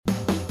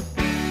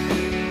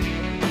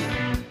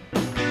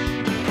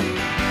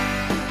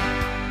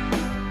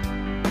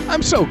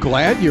I'm so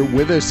glad you're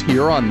with us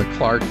here on the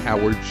Clark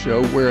Howard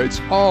Show, where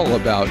it's all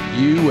about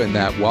you and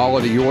that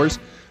wallet of yours.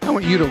 I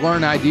want you to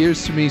learn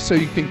ideas from me so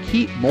you can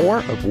keep more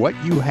of what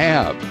you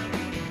have.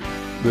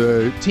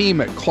 The team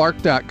at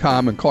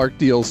Clark.com and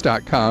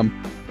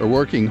ClarkDeals.com are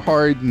working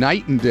hard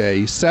night and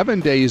day,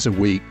 7 days a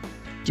week,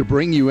 to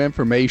bring you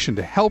information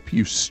to help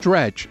you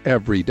stretch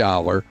every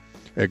dollar.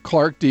 At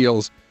Clark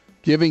Deals,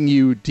 giving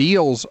you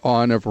deals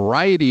on a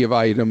variety of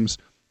items,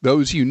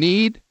 those you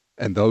need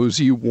and those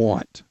you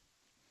want.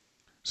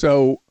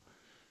 So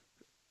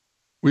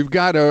we've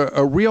got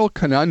a real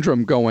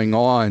conundrum going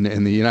on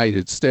in the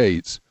United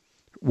States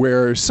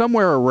where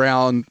somewhere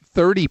around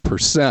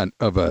 30%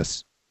 of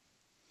us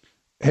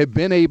have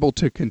been able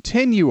to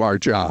continue our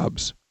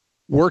jobs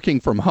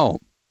working from home.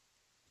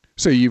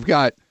 So you've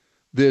got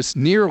this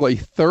nearly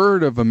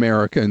third of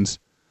Americans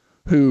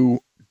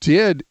who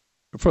did,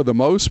 for the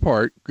most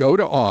part, go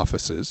to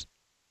offices,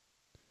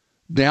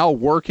 now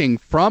working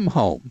from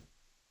home.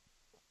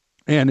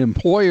 And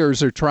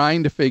employers are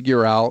trying to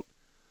figure out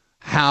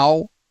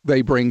how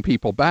they bring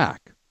people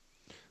back.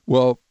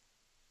 Well,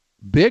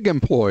 big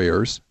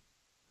employers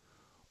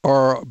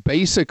are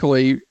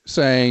basically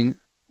saying,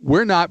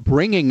 we're not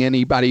bringing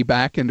anybody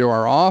back into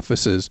our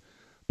offices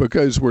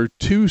because we're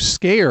too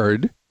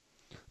scared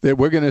that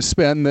we're going to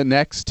spend the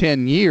next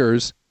 10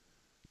 years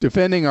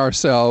defending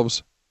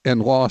ourselves in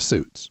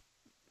lawsuits.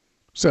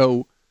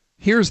 So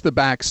here's the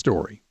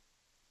backstory.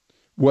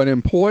 What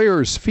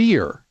employers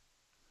fear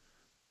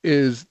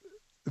is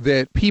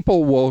that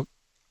people will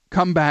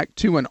come back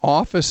to an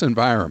office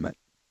environment,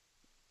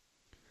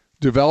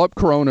 develop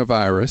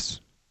coronavirus,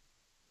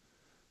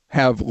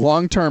 have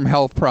long-term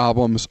health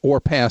problems, or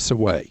pass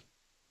away.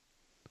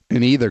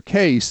 In either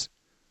case,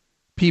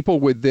 people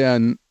would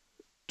then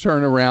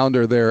turn around,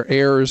 or their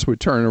heirs would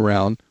turn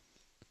around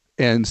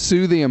and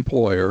sue the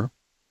employer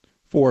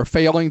for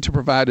failing to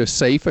provide a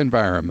safe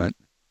environment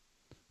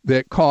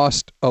that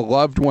cost a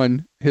loved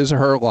one his or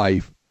her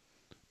life,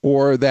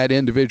 or that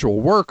individual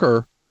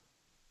worker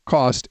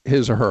cost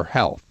his or her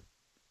health.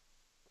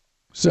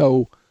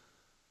 So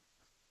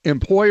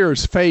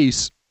employers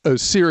face a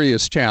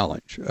serious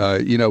challenge.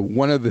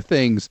 One of the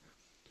things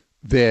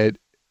that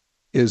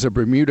is a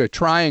Bermuda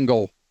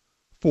Triangle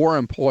for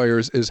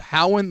employers is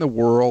how in the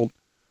world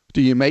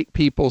do you make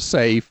people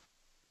safe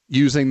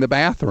using the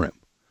bathroom?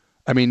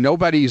 I mean,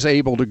 nobody's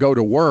able to go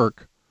to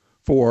work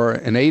for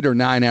an 8 or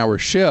 9 hour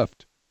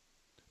shift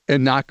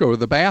and not go to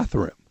the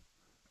bathroom.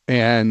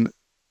 And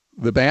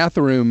the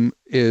bathroom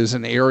is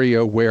an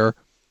area where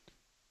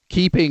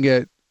keeping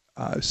it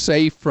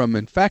safe from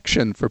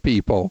infection for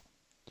people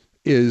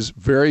is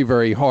very,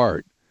 very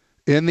hard.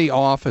 In the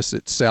office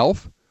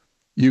itself,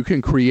 you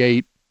can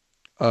create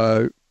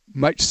a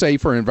much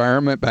safer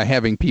environment by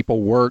having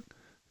people work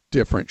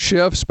different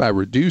shifts, by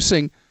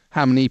reducing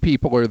how many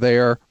people are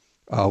there.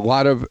 A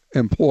lot of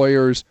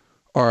employers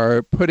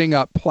are putting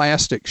up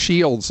plastic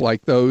shields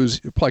like those,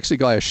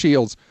 plexiglass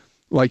shields,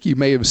 like you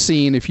may have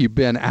seen if you've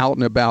been out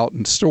and about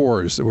in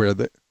stores where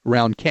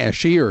around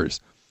cashiers,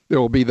 there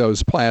will be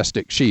those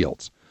plastic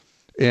shields.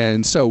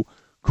 And so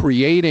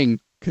creating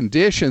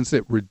conditions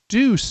that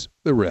reduce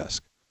the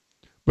risk,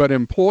 but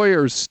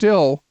employers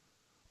still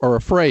are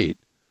afraid.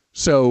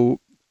 So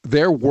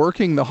they're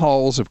working the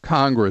halls of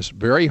Congress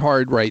very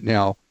hard right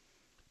now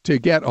to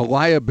get a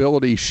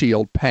liability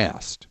shield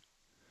passed,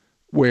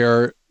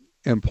 where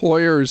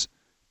employers,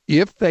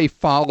 if they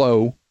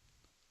follow,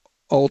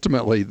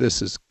 ultimately,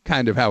 this is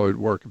kind of how it would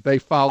work. If they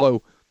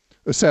follow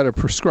a set of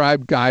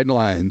prescribed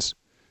guidelines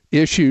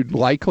issued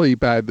likely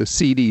by the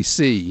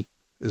CDC,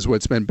 is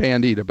what's been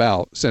bandied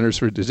about, Centers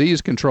for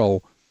Disease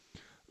Control,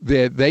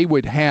 that they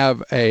would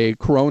have a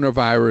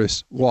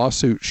coronavirus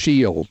lawsuit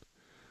shield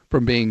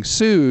from being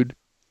sued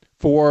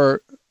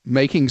for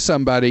making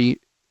somebody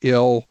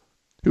ill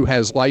who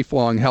has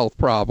lifelong health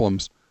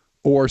problems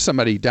or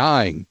somebody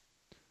dying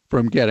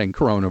from getting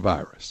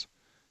coronavirus.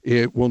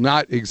 It will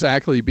not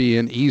exactly be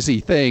an easy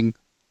thing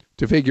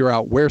to figure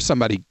out where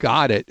somebody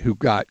got it who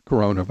got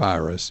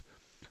coronavirus,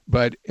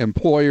 but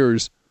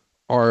employers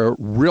are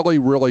really,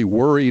 really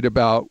worried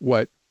about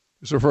what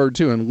is referred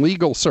to in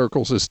legal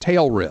circles as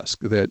tail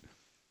risk, that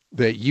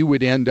you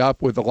would end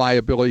up with a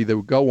liability that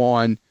would go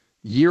on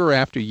year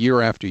after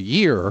year after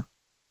year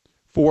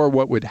for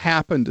what would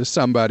happen to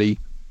somebody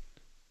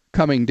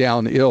coming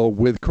down ill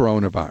with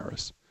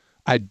coronavirus.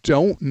 I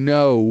don't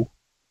know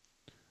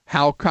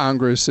how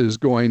Congress is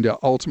going to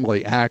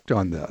ultimately act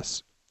on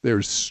this.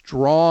 There's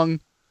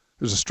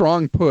a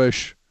strong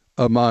push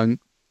among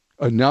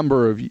a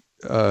number of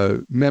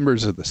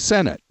members of the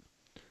Senate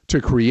to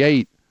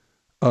create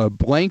a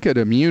blanket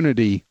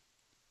immunity,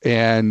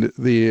 and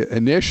the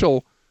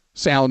initial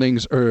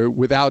soundings are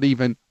without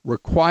even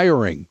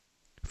requiring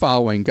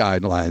following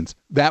guidelines.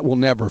 That will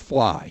never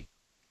fly.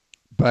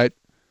 But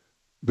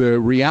the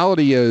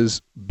reality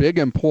is big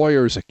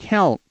employers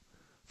account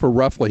for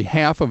roughly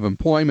half of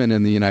employment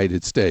in the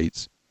United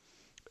States,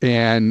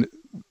 and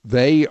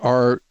they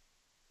are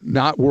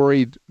not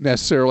worried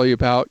necessarily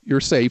about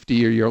your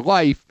safety or your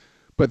life,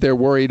 but they're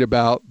worried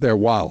about their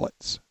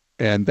wallets.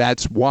 And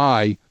that's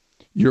why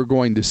you're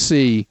going to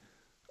see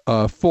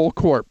a full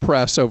court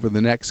press over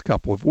the next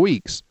couple of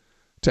weeks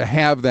to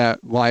have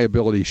that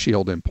liability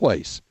shield in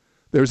place.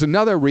 There's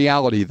another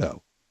reality,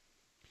 though.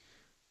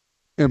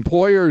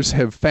 Employers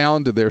have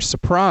found to their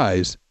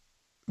surprise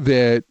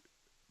that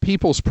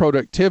people's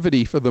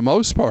productivity, for the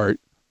most part,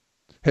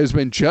 has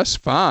been just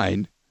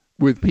fine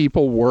with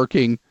people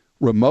working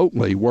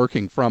remotely,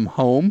 working from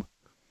home.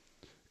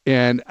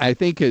 And I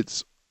think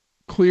it's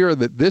clear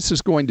that this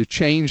is going to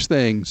change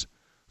things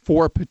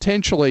for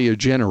potentially a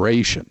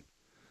generation,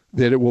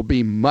 that it will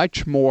be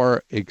much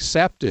more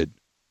accepted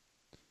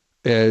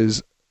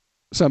as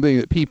something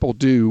that people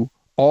do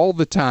all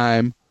the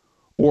time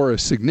or a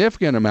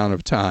significant amount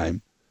of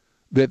time,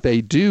 that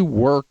they do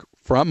work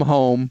from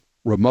home,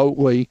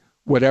 remotely,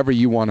 whatever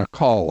you want to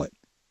call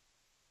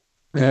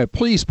it.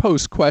 Please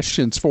post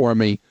questions for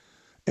me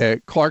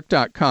at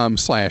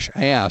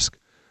clark.com/ask.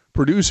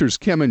 Producers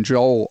Kim and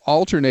Joel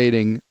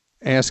alternating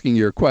asking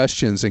your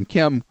questions. And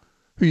Kim,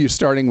 who are you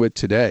starting with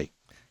today?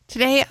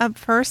 Today up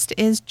first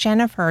is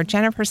Jennifer.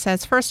 Jennifer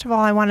says, first of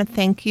all, I want to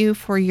thank you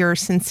for your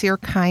sincere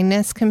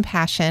kindness,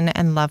 compassion,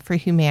 and love for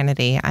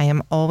humanity. I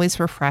am always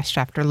refreshed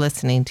after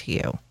listening to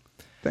you.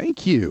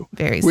 Thank you.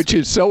 Very Which sweet.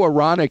 is so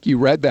ironic you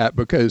read that,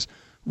 because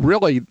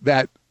really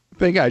that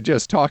thing I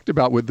just talked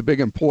about with the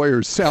big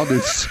employers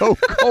sounded so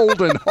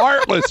cold and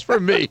heartless for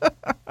me.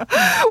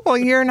 Well,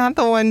 you're not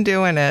the one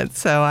doing it,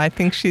 so I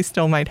think she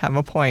still might have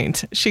a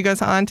point. She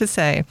goes on to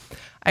say,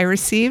 I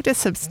received a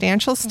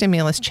substantial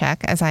stimulus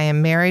check as I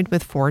am married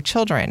with 4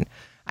 children.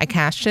 I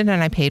cashed it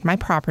and I paid my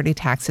property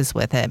taxes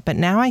with it. But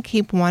now I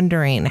keep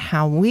wondering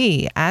how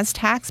we, as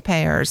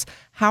taxpayers,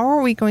 how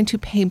are we going to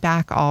pay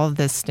back all of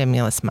this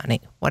stimulus money?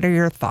 What are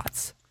your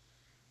thoughts?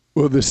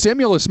 Well, the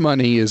stimulus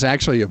money is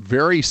actually a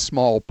very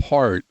small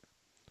part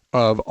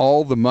of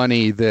all the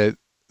money that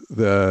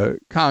the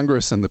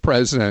Congress and the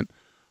president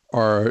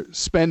are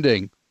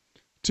spending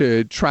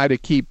to try to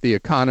keep the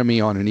economy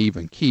on an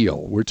even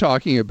keel. We're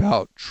talking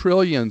about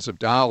trillions of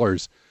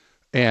dollars,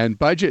 and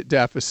budget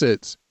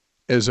deficits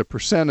as a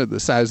percent of the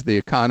size of the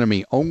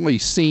economy only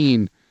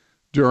seen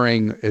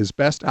during, as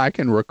best I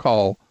can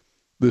recall,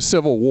 the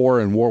Civil War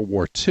and World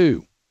War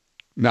II.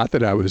 Not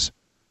that I was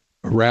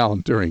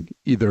around during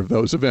either of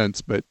those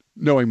events, but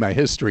knowing my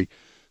history.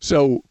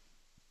 So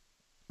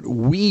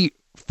we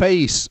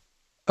face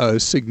a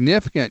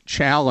significant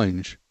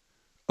challenge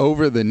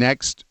over the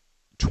next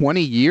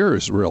 20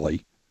 years,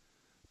 really,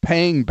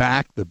 paying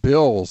back the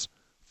bills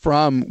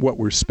from what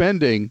we're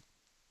spending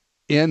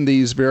in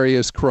these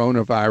various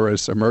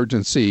coronavirus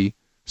emergency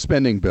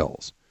spending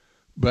bills.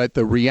 But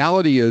the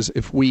reality is,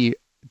 if we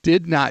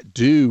did not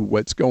do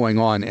what's going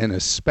on, and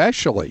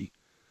especially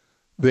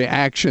the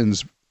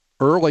actions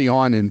early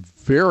on and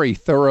very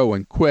thorough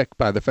and quick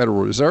by the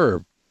Federal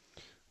Reserve,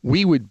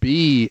 we would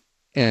be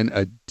in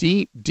a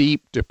deep,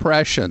 deep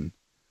depression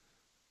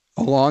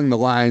along the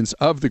lines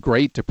of the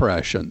Great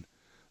Depression.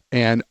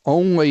 And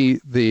only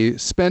the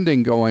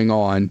spending going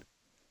on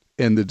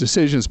and the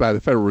decisions by the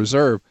Federal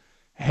Reserve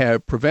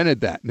have prevented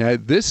that. Now,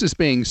 this is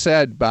being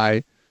said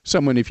by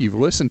someone, if you've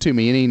listened to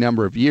me any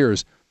number of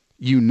years,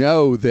 you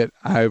know that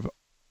I've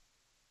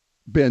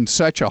been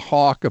such a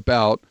hawk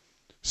about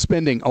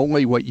spending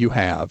only what you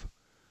have.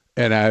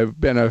 And I've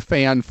been a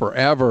fan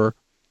forever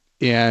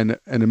in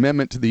an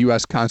amendment to the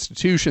U.S.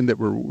 Constitution that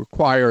will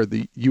require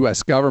the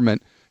U.S.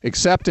 government,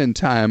 except in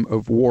time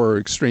of war or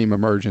extreme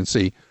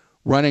emergency,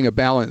 running a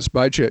balanced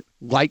budget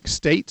like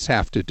states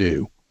have to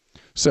do.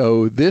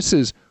 So this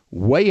is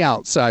way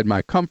outside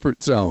my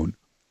comfort zone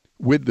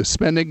with the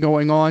spending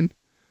going on,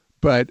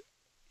 but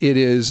it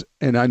is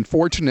an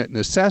unfortunate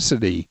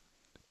necessity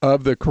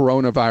of the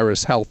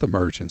coronavirus health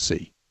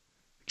emergency.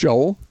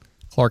 Joel?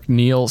 Clark,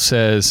 Neal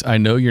says, I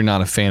know you're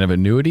not a fan of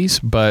annuities,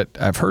 but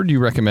I've heard you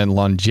recommend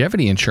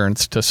longevity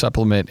insurance to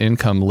supplement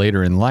income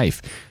later in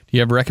life. Do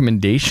you have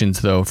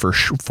recommendations, though,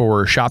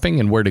 for shopping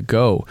and where to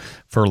go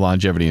for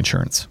longevity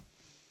insurance?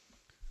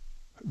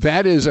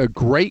 That is a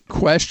great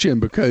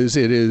question, because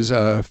it is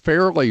a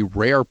fairly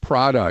rare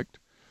product.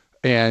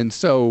 And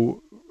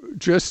so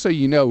just so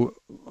you know,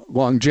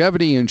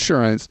 longevity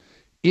insurance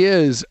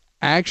is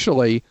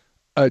actually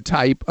a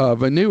type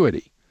of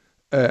annuity.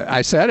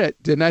 I said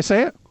it. Didn't I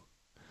say it?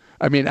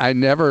 I mean, I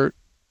never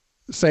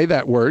say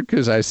that word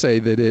because I say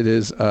that it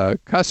is a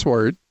cuss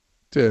word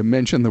to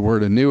mention the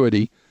word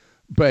annuity.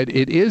 But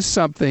it is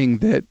something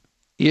that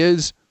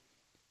is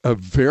a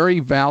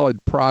very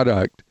valid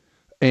product.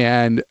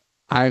 And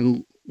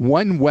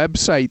one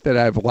website that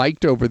I've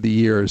liked over the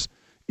years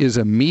is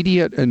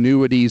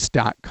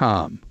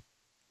immediateannuities.com.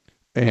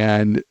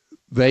 And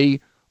they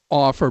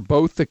offer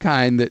both the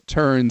kind that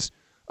turns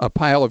a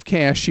pile of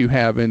cash you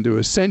have into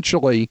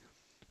essentially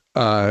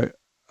a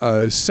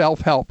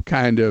self-help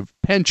kind of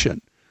pension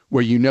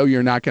where you know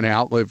you're not going to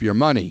outlive your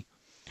money.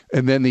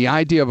 And then the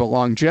idea of a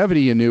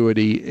longevity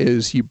annuity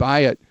is you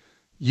buy it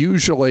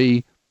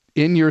usually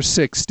in your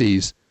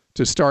 60s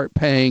to start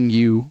paying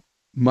you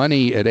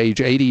money at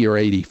age 80 or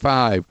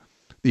 85.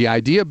 The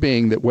idea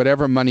being that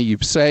whatever money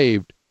you've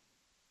saved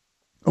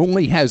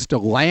only has to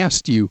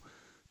last you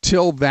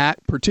till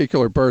that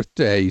particular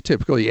birthday,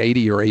 typically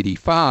 80 or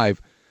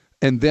 85,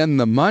 and then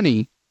the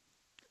money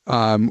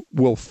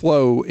will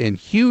flow in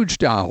huge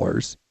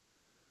dollars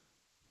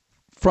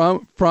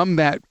from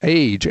that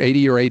age,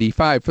 80 or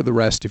 85, for the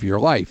rest of your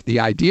life. The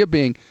idea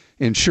being,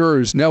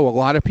 insurers know a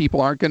lot of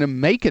people aren't going to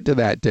make it to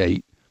that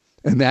date,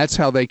 and that's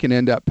how they can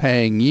end up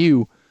paying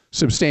you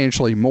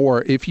substantially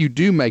more if you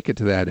do make it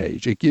to that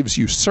age. It gives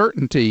you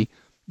certainty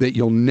that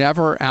you'll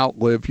never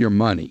outlive your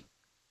money.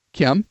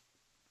 Kim?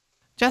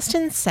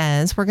 Justin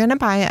says we're going to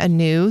buy a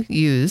new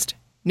used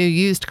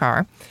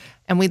car,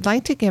 and we'd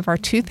like to give our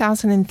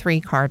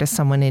 2003 car to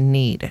someone in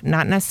need.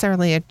 Not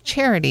necessarily a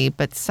charity,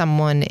 but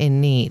someone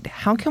in need.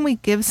 How can we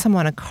give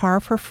someone a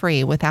car for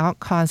free without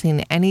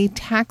causing any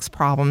tax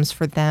problems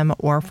for them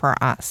or for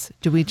us?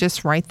 Do we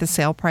just write the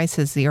sale price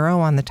as zero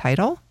on the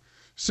title?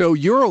 So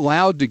you're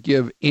allowed to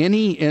give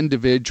any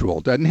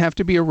individual, doesn't have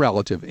to be a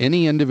relative,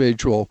 any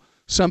individual,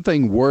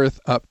 something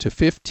worth up to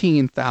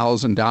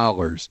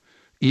 $15,000,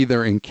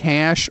 either in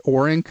cash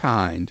or in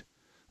kind,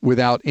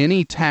 without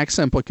any tax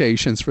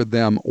implications for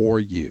them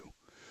or you.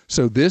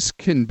 So this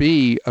can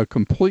be a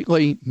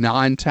completely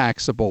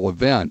non-taxable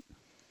event,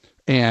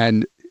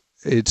 and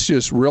it's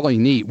just really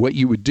neat. What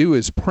you would do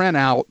is print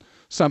out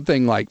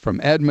something like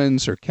from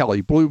Edmunds or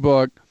Kelley Blue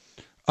Book,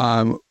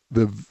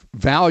 the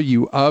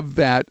value of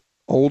that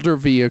older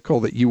vehicle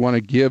that you want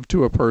to give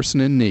to a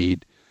person in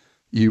need.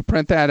 You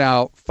print that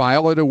out,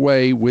 file it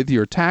away with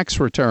your tax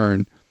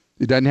return.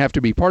 It doesn't have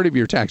to be part of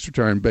your tax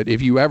return, but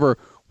if you ever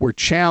were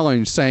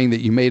challenged saying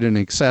that you made an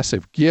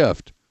excessive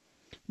gift,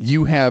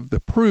 you have the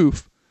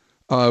proof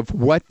of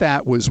what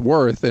that was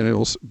worth, and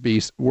it'll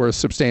be worth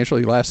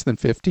substantially less than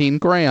 15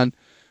 grand,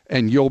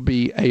 and you'll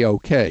be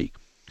A-OK.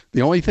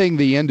 The only thing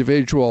the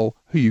individual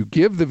who you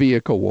give the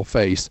vehicle will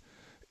face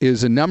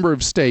is a number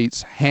of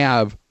states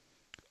have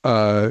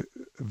a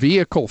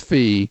vehicle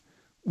fee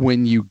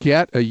when you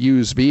get a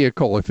used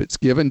vehicle, if it's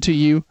given to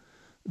you,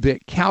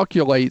 that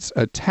calculates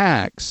a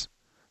tax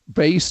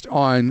based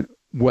on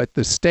what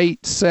the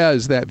state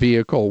says that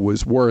vehicle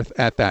was worth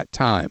at that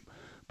time.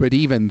 But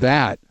even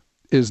that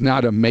is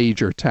not a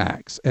major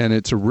tax. And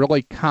it's a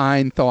really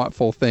kind,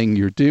 thoughtful thing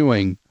you're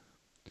doing,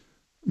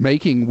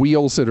 making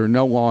wheels that are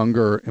no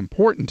longer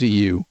important to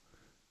you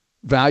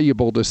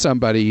valuable to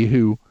somebody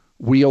who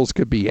wheels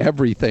could be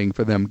everything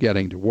for them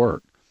getting to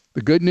work.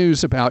 The good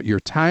news about your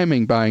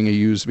timing buying a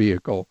used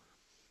vehicle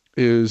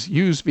is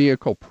used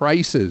vehicle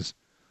prices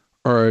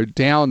are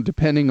down,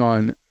 depending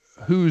on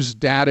whose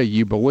data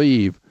you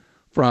believe,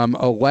 from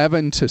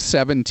 11 to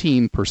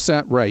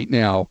 17% right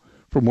now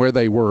from where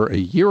they were a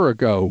year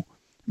ago,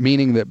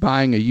 meaning that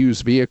buying a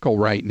used vehicle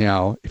right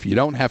now, if you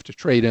don't have to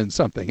trade in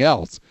something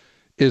else,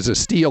 is a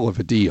steal of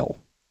a deal.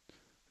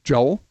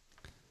 Joel?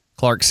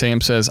 Clark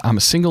Sam says, I'm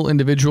a single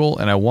individual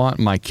and I want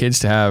my kids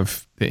to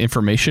have the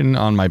information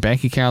on my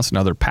bank accounts and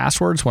other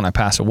passwords when I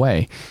pass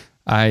away.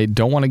 I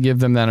don't want to give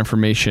them that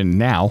information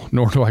now,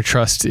 nor do I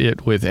trust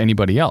it with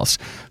anybody else.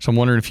 So I'm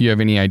wondering if you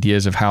have any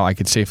ideas of how I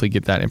could safely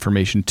get that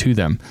information to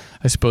them.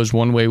 I suppose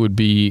one way would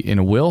be in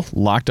a will,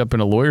 locked up in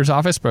a lawyer's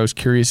office, but I was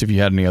curious if you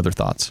had any other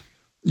thoughts.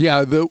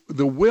 Yeah, the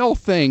will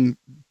thing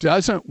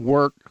doesn't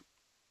work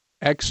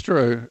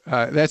extra.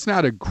 That's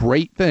not a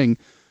great thing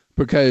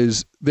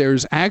because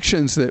there's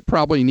actions that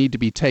probably need to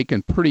be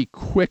taken pretty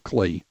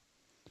quickly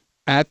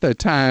at the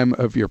time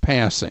of your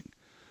passing.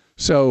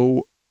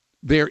 So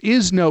there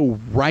is no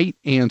right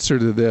answer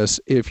to this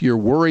if you're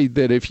worried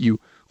that if you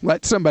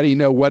let somebody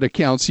know what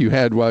accounts you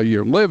had while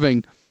you're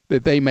living,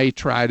 that they may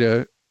try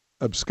to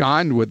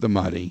abscond with the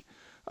money.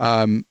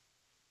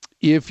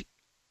 If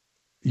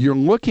you're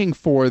looking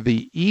for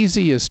the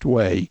easiest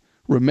way,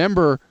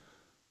 remember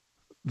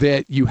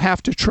that you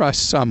have to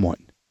trust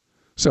someone.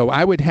 So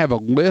I would have a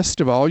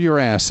list of all your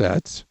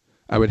assets.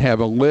 I would have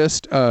a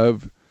list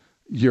of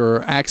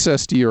your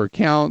access to your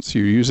accounts,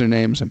 your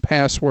usernames and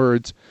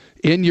passwords.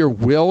 In your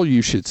will,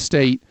 you should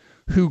state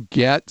who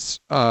gets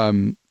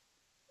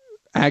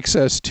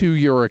access to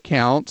your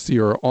accounts,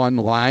 your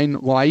online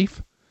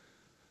life.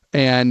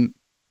 And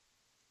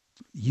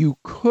you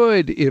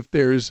could, if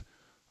there's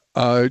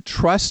a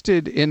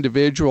trusted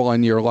individual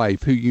in your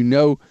life who you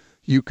know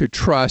you could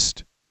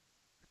trust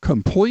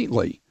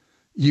completely,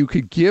 you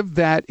could give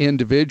that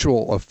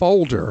individual a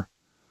folder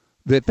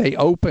that they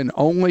open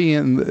only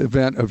in the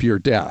event of your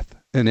death.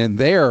 And in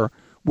there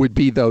would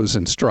be those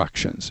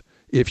instructions.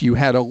 If you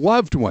had a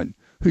loved one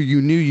who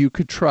you knew you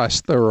could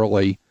trust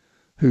thoroughly,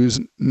 who's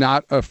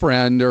not a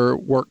friend or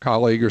work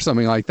colleague or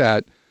something like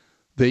that,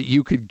 that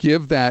you could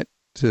give that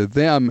to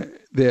them,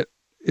 that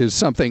is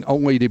something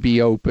only to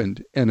be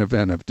opened in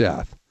event of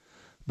death.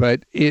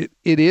 But it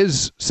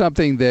is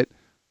something that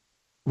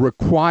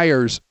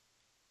requires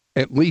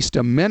at least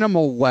a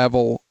minimal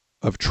level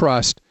of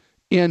trust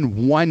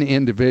in one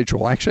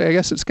individual. Actually, I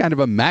guess it's kind of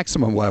a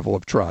maximum level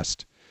of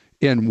trust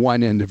in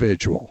one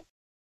individual.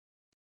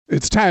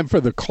 It's time for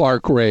the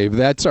Clark Rave.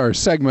 That's our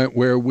segment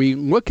where we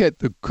look at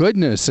the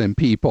goodness in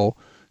people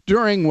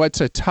during what's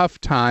a tough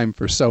time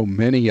for so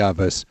many of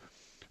us.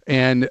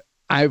 And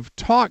I've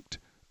talked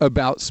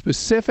about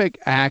specific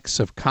acts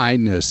of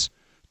kindness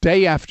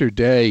day after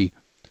day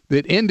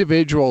that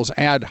individuals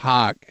ad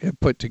hoc have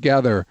put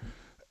together.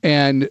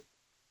 And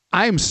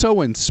I'm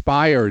so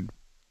inspired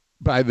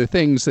by the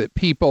things that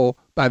people,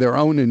 by their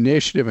own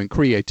initiative and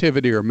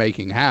creativity, are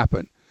making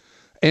happen.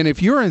 And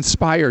if you're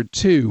inspired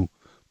too,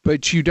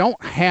 but you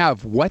don't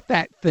have what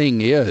that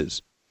thing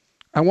is,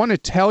 I want to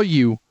tell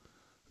you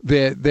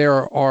that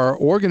there are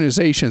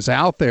organizations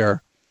out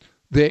there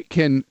that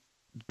can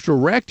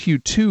direct you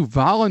to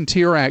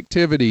volunteer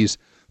activities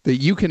that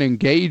you can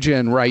engage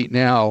in right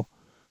now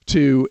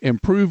to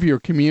improve your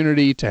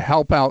community, to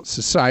help out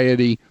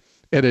society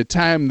at a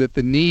time that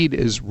the need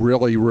is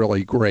really,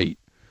 really great.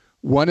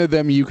 One of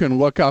them you can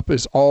look up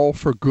is All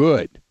for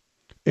Good,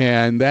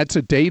 and that's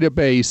a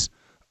database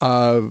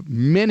of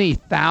many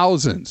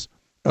thousands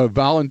of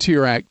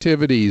volunteer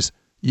activities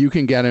you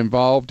can get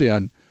involved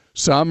in.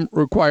 Some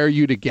require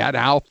you to get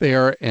out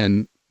there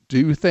and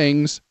do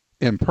things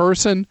in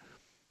person.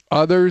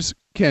 Others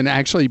can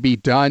actually be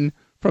done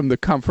from the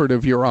comfort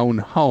of your own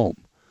home.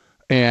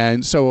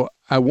 And so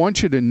I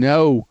want you to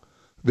know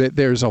that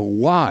there's a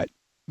lot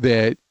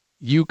that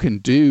you can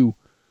do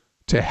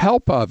to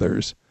help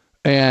others.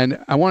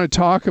 And I want to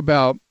talk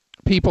about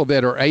people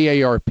that are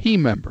AARP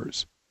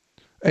members.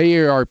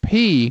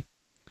 AARP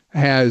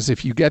has,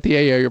 if you get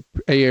the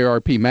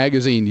AARP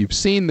magazine, you've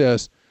seen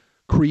this,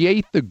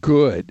 Create the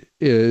Good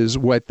is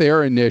what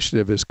their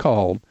initiative is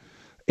called.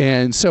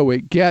 And so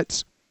it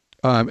gets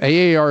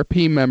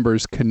AARP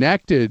members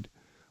connected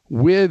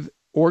with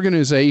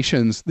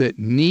organizations that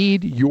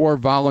need your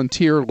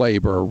volunteer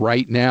labor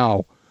right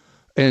now.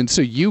 And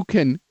so you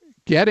can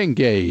get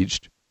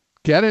engaged,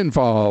 get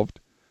involved,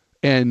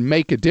 and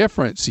make a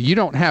difference. You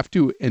don't have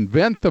to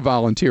invent the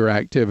volunteer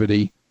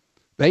activity.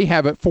 They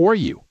have it for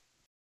you.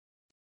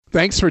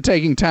 Thanks for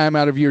taking time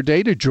out of your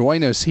day to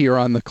join us here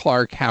on the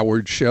Clark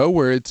Howard Show,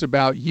 where it's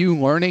about you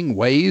learning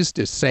ways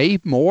to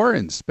save more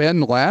and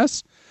spend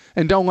less.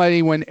 And don't let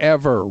anyone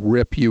ever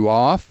rip you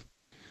off.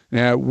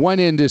 Now, one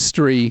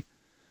industry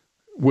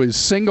was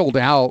singled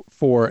out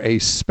for a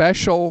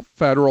special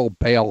federal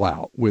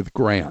bailout with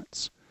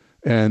grants,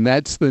 and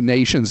that's the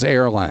nation's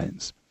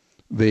airlines.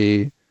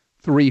 The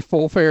 3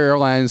 full-fare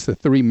airlines, the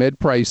 3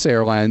 mid-price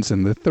airlines,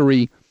 and the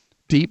 3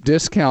 deep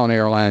discount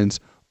airlines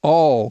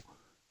all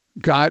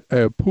got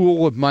a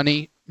pool of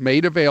money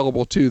made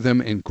available to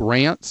them in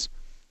grants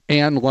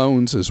and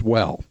loans as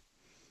well.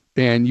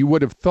 And you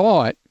would have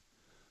thought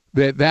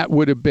that that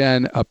would have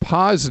been a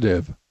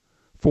positive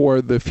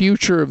for the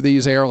future of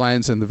these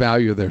airlines and the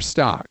value of their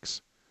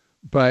stocks.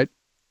 But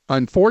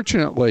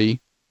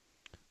unfortunately,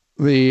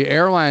 the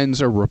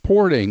airlines are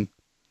reporting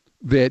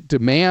that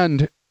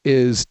demand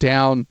is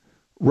down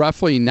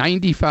roughly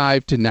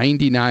 95 to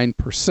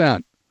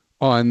 99%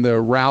 on the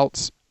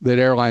routes that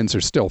airlines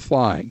are still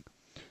flying.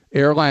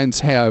 Airlines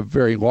have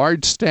very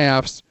large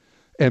staffs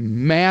and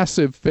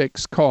massive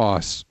fixed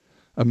costs.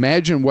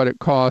 Imagine what it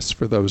costs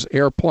for those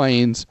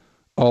airplanes,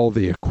 all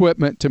the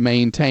equipment to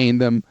maintain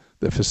them,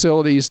 the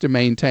facilities to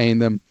maintain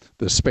them,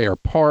 the spare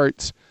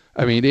parts.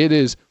 I mean, it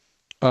is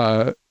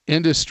an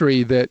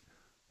industry that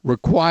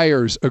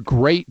requires a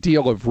great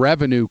deal of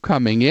revenue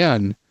coming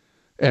in,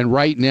 and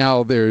right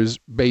now there's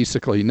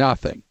basically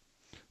nothing.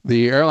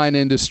 The airline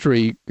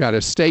industry got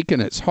a stake in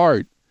its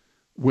heart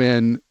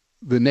when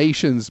the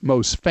nation's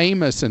most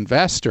famous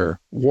investor,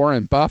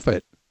 Warren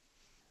Buffett,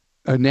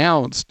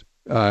 announced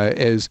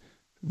as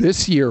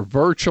this year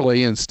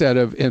virtually instead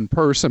of in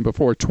person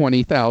before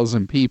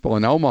 20,000 people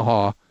in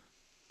Omaha,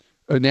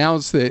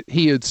 announced that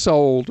he had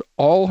sold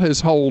all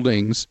his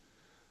holdings.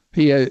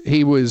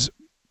 He was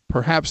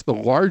perhaps the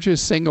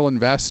largest single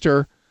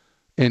investor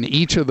in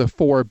each of the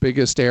 4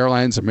 biggest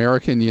airlines,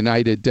 American,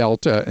 United,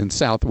 Delta, and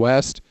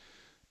Southwest,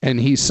 and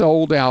he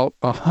sold out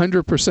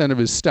 100% of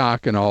his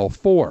stock in all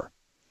 4.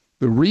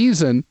 The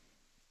reason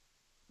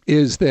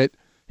is that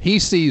he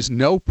sees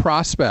no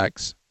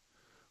prospects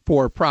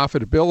for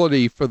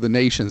profitability for the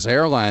nation's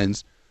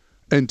airlines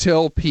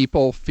until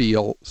people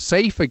feel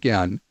safe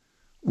again,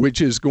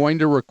 which is going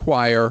to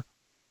require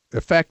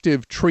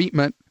effective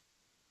treatment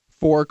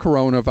for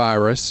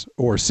coronavirus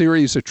or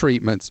series of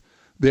treatments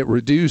that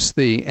reduce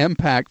the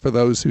impact for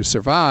those who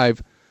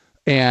survive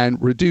and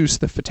reduce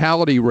the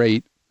fatality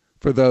rate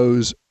for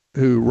those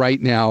who right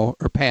now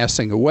are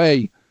passing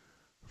away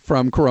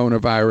from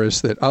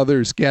coronavirus, that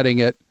others getting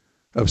it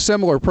of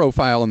similar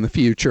profile in the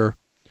future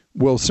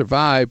will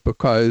survive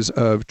because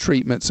of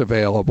treatments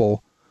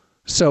available.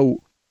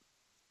 So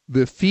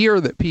the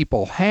fear that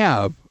people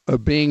have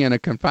of being in a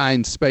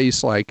confined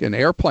space like an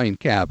airplane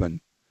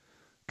cabin,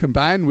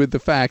 combined with the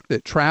fact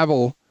that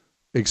travel,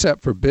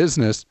 except for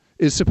business,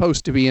 is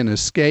supposed to be an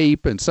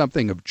escape and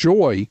something of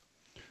joy,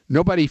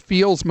 nobody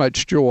feels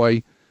much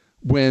joy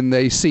when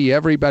they see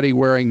everybody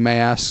wearing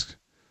masks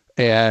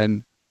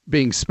and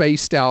being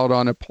spaced out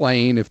on a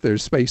plane, if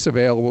there's space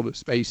available to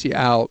space you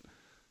out,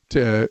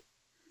 to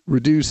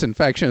reduce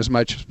infection as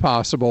much as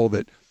possible,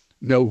 that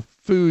no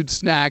food,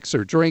 snacks,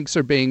 or drinks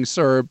are being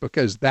served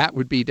because that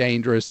would be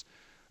dangerous.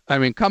 I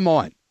mean, come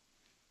on.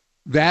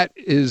 That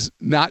is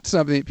not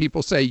something that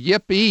people say,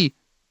 yippee,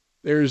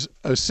 there's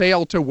a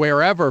sale to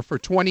wherever for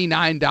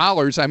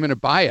 $29, I'm going to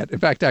buy it. In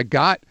fact, I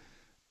got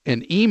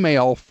an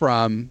email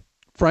from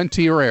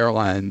Frontier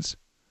Airlines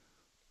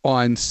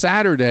on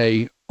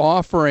Saturday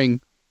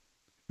offering,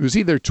 it was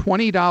either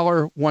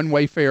 $20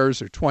 one-way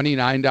fares or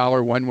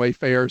 $29 one-way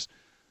fares.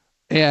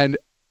 And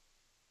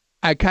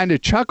I kind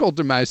of chuckled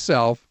to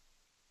myself,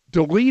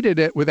 deleted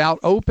it without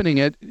opening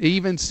it to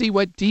even see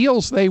what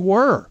deals they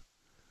were.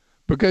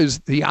 Because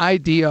the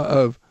idea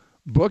of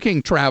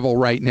booking travel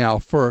right now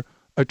for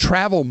a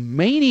travel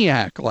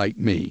maniac like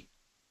me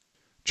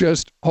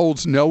just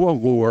holds no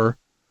allure.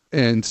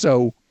 And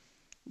so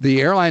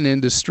the airline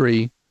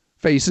industry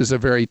faces a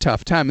very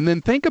tough time. And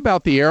then think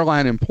about the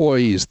airline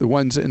employees, the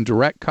ones in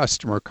direct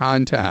customer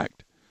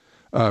contact,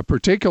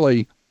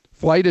 particularly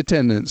flight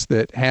attendants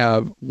that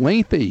have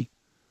lengthy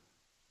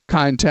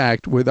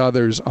contact with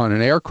others on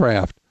an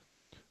aircraft.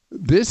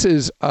 This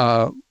is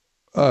a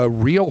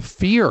real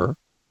fear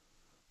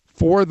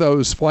for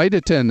those flight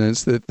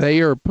attendants that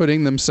they are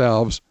putting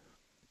themselves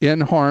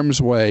in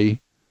harm's way,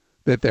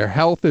 that their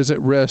health is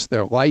at risk,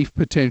 their life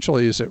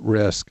potentially is at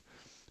risk.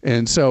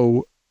 And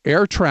so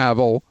air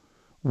travel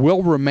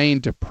will remain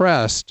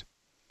depressed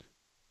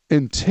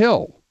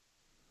until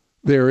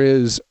there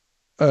is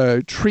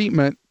a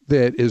treatment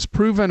that is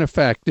proven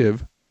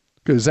effective,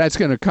 because that's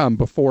going to come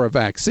before a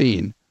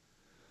vaccine.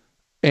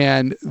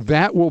 And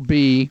that will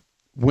be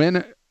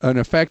when an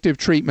effective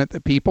treatment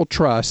that people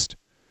trust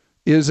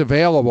is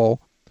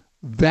available.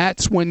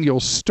 That's when you'll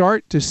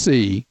start to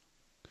see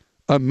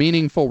a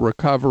meaningful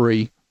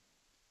recovery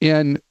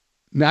in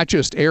not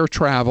just air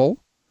travel,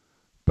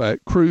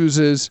 but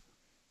cruises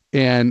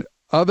and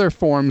other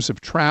forms of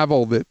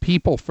travel that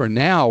people for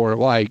now are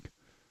like,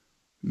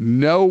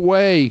 no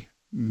way,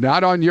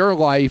 not on your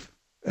life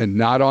and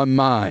not on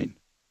mine.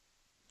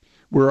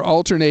 We're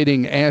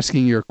alternating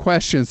asking your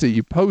questions that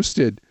you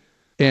posted.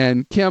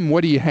 And Kim,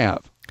 what do you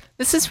have?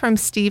 This is from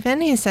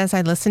Steven. He says,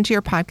 I listen to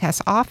your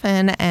podcast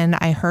often, and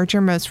I heard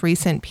your most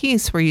recent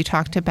piece where you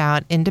talked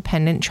about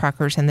independent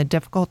truckers and the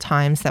difficult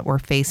times that we're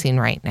facing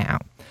right now.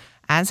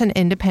 As an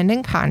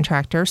independent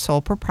contractor,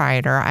 sole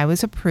proprietor, I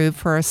was approved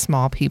for a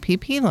small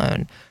PPP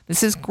loan.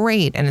 This is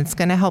great, and it's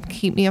going to help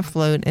keep me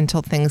afloat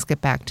until things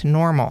get back to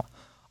normal.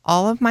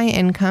 All of my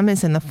income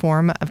is in the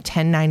form of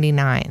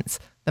 1099s.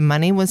 The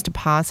money was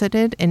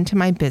deposited into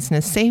my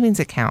business savings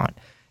account.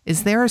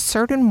 Is there a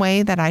certain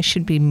way that I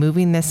should be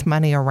moving this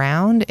money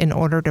around in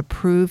order to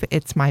prove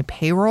it's my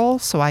payroll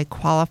so I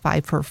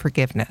qualify for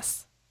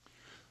forgiveness?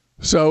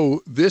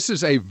 So this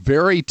is a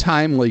very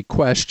timely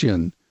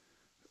question.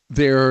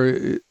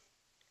 There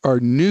are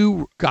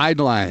new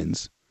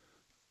guidelines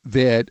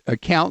that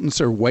accountants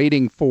are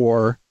waiting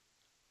for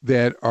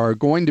that are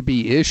going to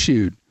be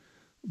issued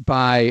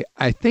by,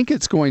 I think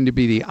it's going to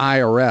be the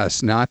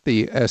IRS, not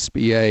the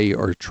SBA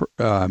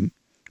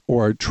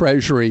or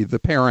Treasury, the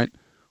parent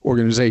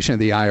organization of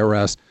the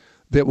IRS,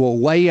 that will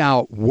lay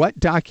out what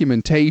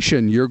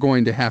documentation you're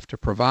going to have to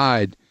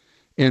provide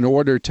in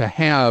order to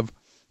have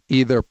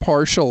either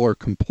partial or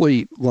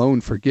complete loan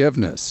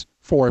forgiveness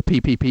for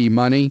PPP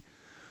money.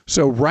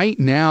 So right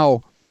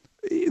now,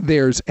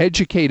 there's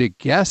educated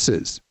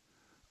guesses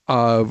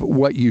of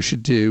what you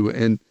should do.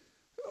 And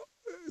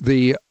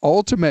the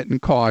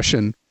ultimate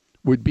caution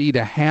would be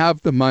to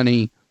have the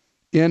money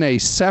in a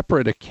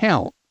separate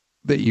account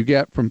that you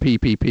get from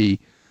PPP,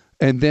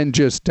 and then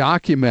just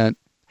document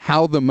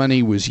how the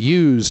money was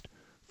used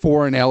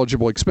for an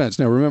eligible expense.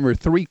 Now, remember,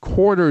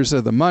 3/4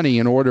 of the money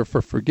in order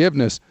for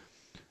forgiveness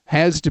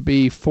has to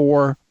be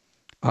for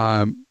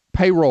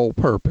payroll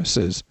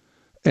purposes.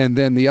 And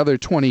then the other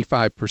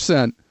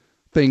 25%,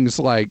 things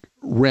like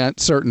rent,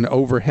 certain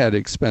overhead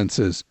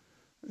expenses.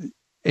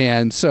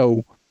 And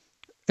so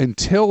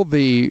until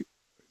the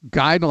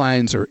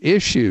guidelines are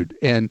issued,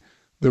 and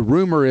the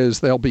rumor is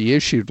they'll be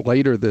issued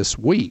later this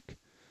week,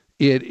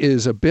 it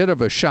is a bit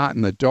of a shot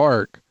in the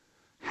dark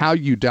how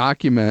you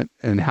document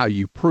and how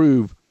you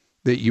prove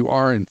that you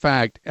are in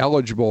fact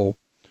eligible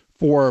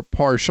for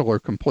partial or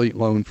complete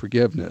loan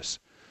forgiveness.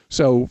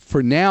 So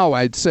for now,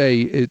 I'd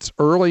say it's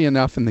early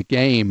enough in the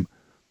game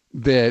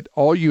that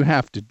all you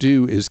have to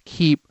do is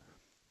keep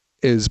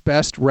as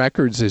best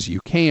records as you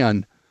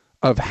can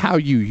of how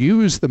you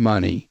use the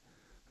money,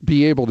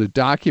 be able to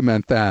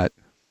document that,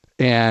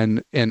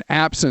 and in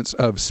absence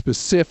of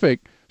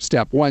specific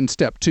step 1,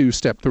 step 2,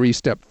 step 3,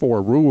 step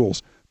 4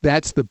 rules,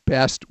 that's the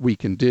best we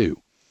can do.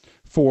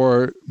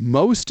 For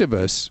most of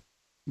us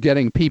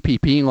getting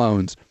PPP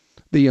loans,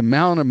 the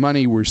amount of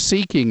money we're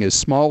seeking is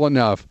small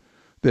enough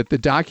that the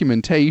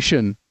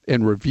documentation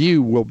and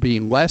review will be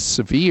less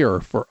severe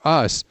for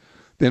us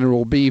than it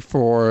will be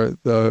for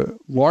the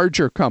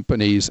larger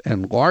companies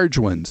and large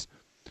ones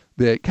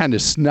that kind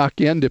of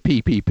snuck into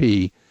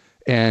PPP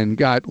and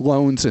got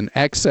loans in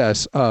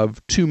excess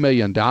of $2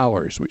 million,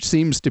 which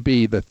seems to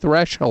be the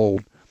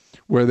threshold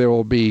where there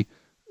will be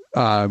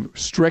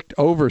strict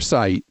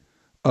oversight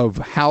of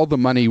how the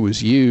money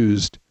was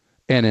used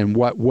and in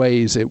what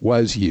ways it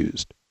was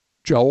used.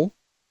 Joel?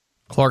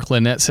 Clark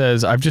Lynette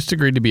says, I've just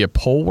agreed to be a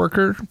poll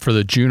worker for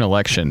the June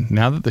election.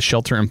 Now that the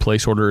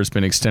shelter-in-place order has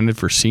been extended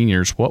for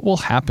seniors, what will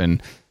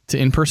happen to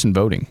in-person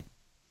voting?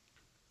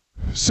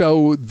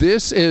 So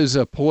this is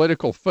a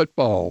political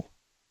football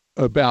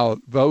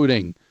about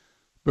voting,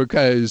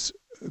 because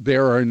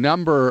there are a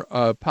number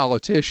of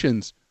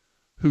politicians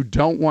who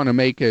don't want to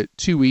make it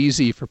too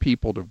easy for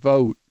people to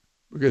vote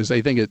because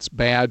they think it's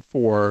bad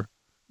for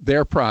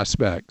their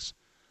prospects.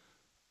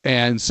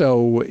 And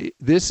so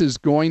this is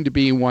going to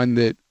be one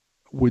that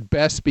would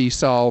best be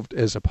solved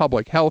as a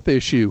public health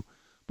issue,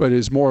 but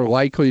is more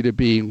likely to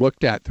be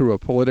looked at through a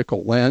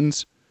political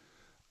lens.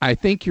 I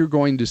think you're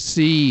going to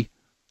see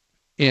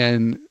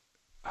in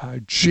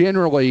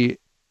generally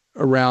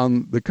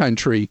around the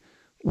country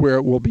where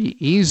it will be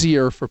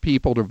easier for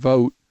people to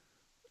vote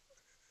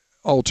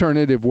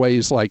alternative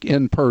ways like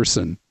in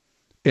person.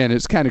 And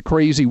it's kind of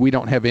crazy we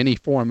don't have any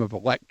form of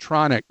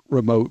electronic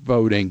remote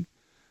voting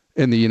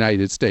in the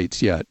United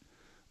States yet.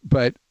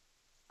 But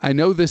I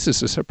know this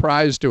is a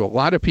surprise to a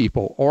lot of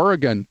people.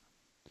 Oregon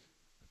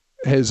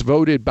has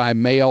voted by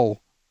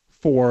mail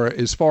for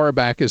as far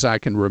back as I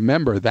can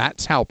remember.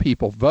 That's how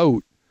people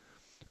vote.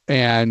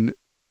 And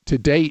to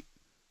date,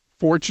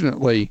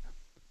 fortunately,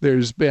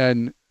 there's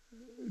been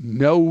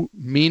no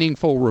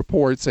meaningful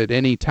reports at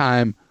any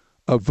time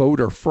of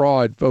voter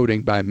fraud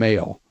voting by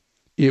mail.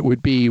 It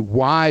would be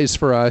wise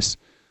for us,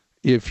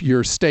 if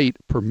your state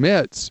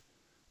permits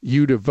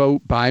you to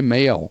vote by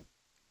mail,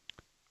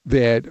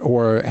 that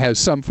or has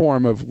some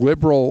form of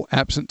liberal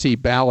absentee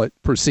ballot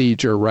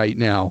procedure right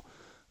now,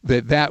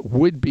 that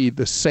would be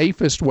the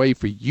safest way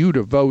for you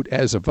to vote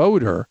as a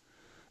voter,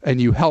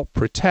 and you help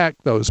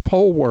protect those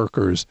poll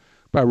workers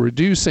by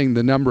reducing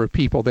the number of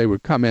people they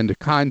would come into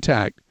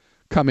contact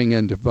coming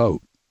in to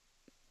vote.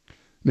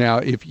 Now,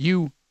 if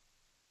you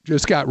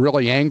just got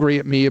really angry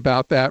at me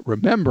about that,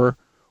 remember,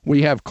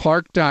 we have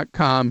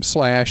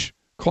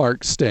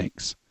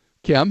clark.com/ClarkStinks.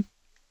 Kim?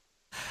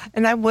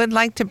 And I would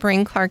like to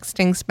bring Clark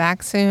Stinks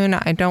back soon.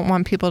 I don't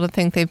want people to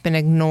think they've been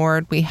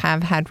ignored. We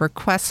have had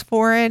requests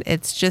for it.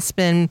 It's just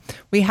been,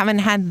 we haven't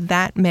had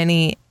that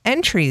many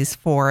entries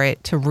for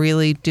it to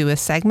really do a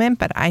segment,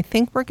 but I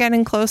think we're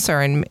getting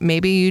closer, and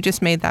maybe you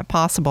just made that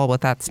possible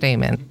with that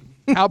statement.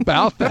 How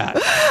about that?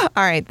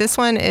 All right. This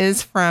one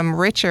is from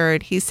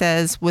Richard. He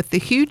says, with the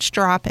huge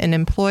drop in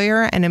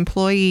employer and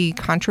employee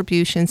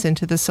contributions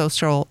into the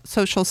Social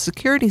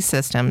Security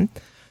system,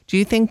 do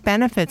you think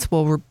benefits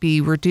will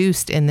be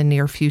reduced in the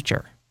near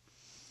future?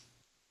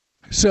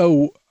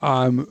 So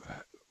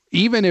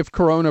even if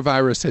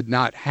coronavirus had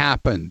not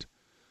happened,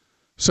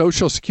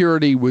 Social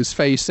Security was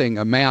facing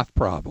a math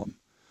problem.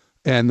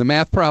 And the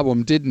math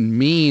problem didn't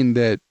mean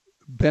that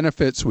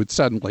benefits would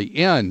suddenly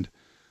end,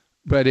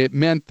 but it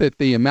meant that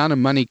the amount of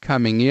money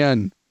coming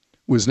in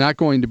was not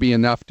going to be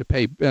enough to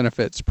pay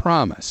benefits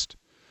promised.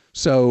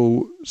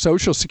 So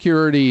Social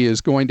Security is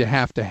going to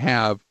have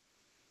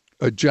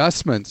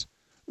adjustments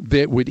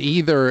that would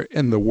either,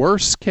 in the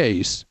worst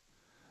case,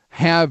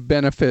 have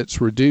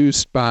benefits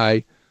reduced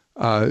by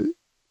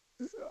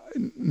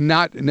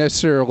not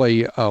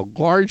necessarily a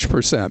large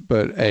percent,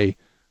 but a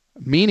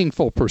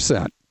meaningful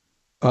percent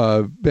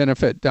of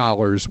benefit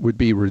dollars would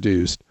be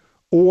reduced,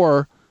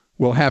 or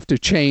we'll have to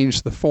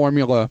change the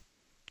formula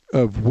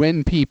of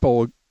when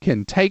people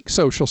can take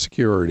Social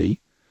Security,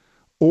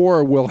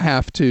 or we'll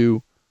have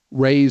to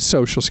raise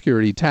Social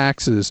Security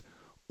taxes,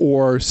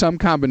 or some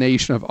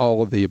combination of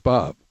all of the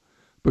above,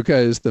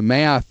 because the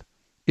math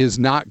is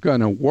not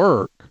going to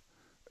work.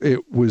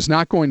 It was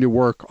not going to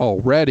work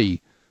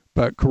already,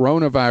 but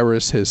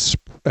coronavirus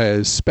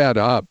has sped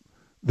up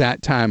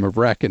that time of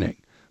reckoning.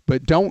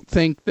 But don't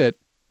think that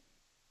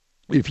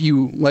if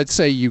you, let's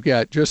say you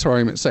get, just for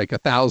argument's sake,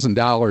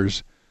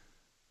 $1,000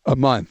 a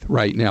month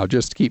right now,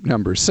 just to keep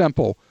numbers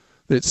simple,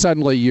 that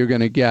suddenly you're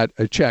going to get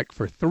a check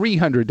for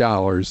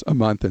 $300 a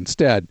month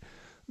instead.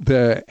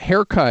 The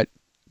haircut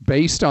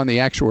based on the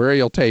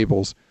actuarial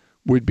tables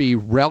would be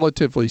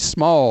relatively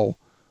small,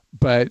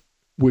 but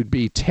would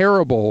be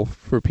terrible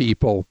for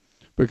people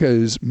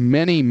because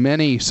many,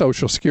 many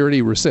Social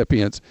Security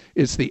recipients,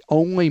 it's the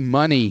only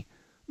money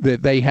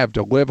that they have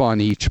to live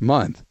on each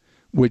month,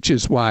 which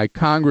is why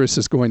Congress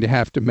is going to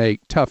have to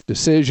make tough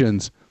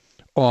decisions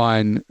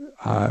on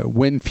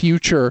when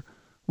future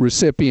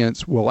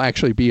recipients will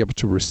actually be able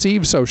to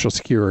receive Social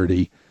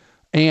Security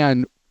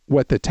and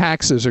what the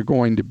taxes are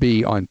going to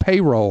be on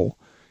payroll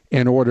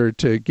in order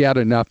to get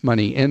enough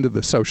money into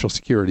the Social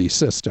Security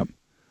system.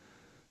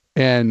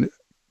 And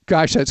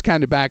gosh, that's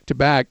kind of back to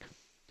back.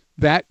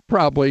 That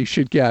probably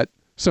should get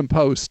some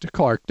posts to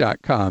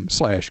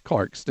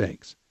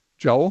clark.com/ClarkStinks.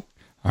 Joel?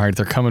 All right,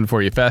 they're coming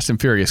for you, fast and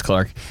furious,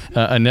 Clark.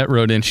 Annette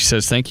wrote in. She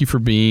says, "Thank you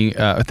for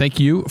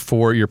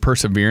your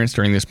perseverance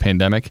during this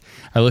pandemic.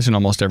 I listen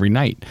almost every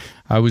night.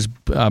 I was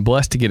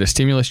blessed to get a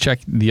stimulus check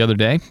the other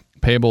day,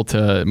 payable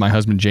to my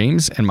husband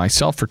James and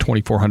myself for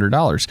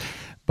 $2,400.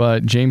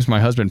 But James, my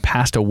husband,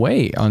 passed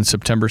away on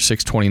September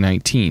 6,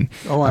 2019.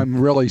 Oh, I'm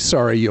really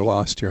sorry you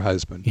lost your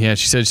husband. Yeah,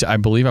 she says, I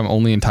believe I'm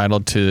only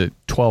entitled to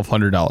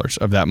 $1,200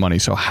 of that money.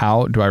 So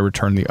how do I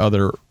return the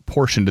other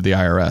apportioned to the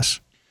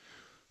IRS?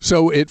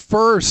 So at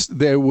first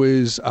there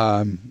was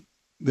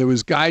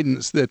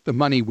guidance that the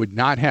money would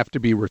not have to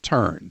be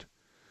returned.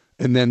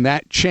 And then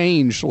that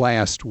changed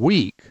last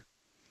week.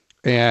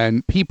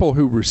 And people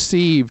who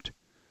received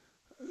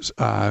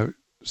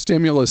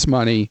stimulus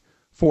money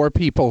for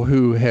people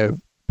who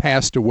have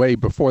passed away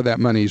before that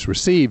money's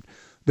received,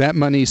 that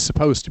money's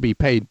supposed to be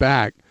paid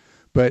back.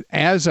 But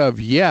as of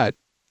yet,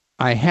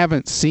 I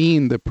haven't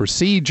seen the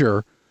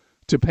procedure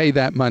to pay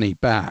that money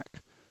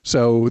back.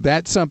 So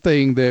that's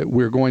something that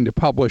we're going to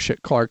publish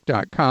at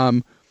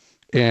Clark.com,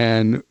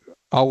 and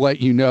I'll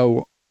let you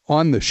know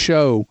on the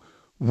show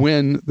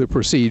when the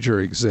procedure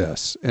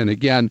exists. And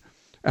again,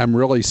 I'm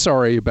really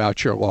sorry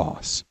about your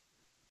loss.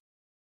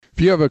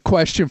 If you have a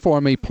question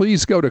for me,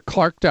 please go to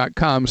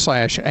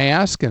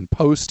Clark.com/ask and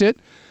post it.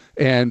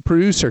 And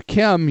producer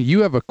Kim,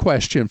 you have a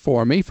question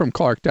for me from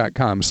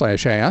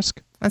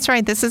Clark.com/ask. That's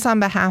right. This is on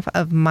behalf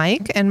of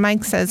Mike. And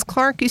Mike says,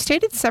 Clark, you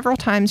stated several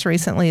times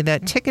recently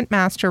that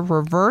Ticketmaster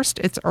reversed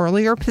its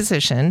earlier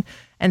position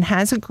and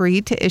has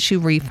agreed to issue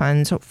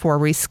refunds for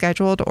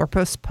rescheduled or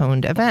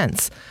postponed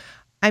events.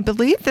 I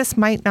believe this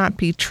might not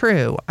be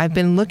true. I've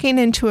been looking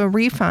into a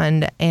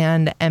refund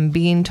and am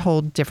being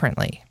told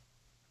differently.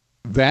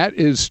 That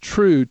is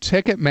true.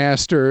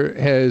 Ticketmaster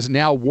has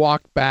now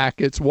walked back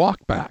its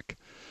walkback.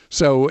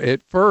 So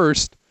at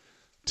first,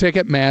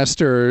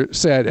 Ticketmaster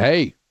said,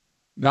 hey,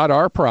 not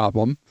our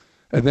problem.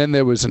 And then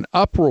there was an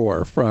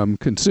uproar from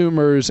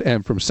consumers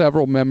and from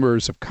several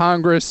members of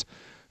Congress.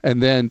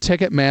 And then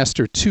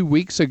Ticketmaster 2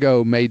 weeks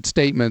ago made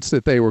statements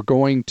that they were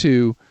going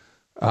to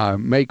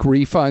make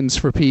refunds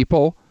for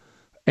people.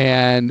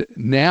 And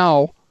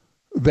now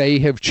they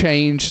have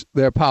changed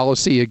their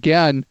policy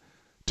again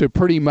to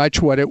pretty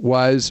much what it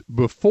was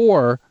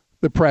before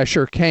the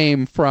pressure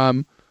came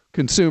from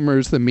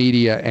consumers, the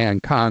media,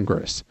 and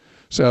Congress.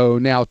 So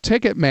now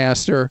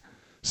Ticketmaster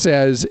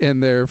says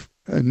in their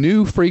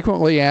new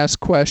frequently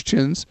asked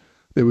questions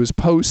that was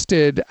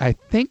posted, I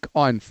think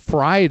on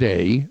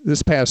Friday,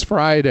 this past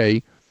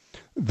Friday,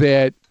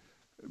 that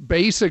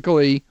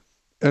basically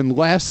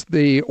unless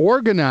the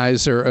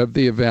organizer of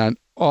the event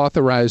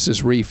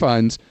authorizes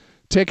refunds,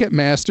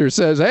 Ticketmaster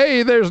says,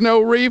 hey, there's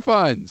no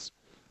refunds,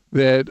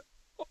 that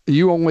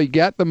you only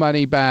get the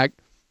money back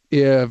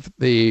if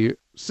the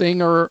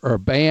singer or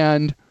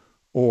band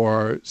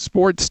or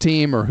sports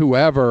team or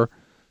whoever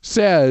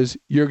says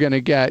you're going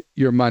to get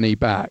your money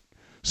back.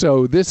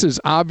 So this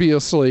is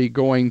obviously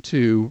going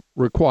to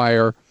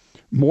require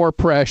more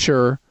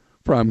pressure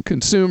from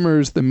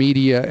consumers, the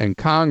media, and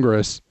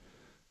Congress,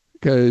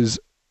 because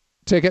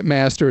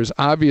Ticketmaster is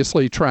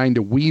obviously trying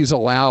to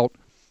weasel out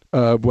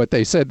of what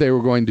they said they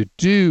were going to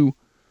do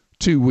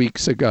 2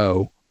 weeks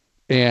ago.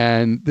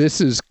 And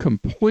this is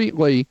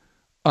completely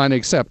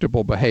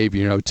unacceptable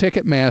behavior. You know,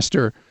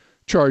 Ticketmaster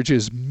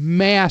charges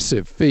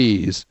massive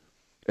fees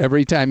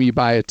every time you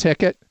buy a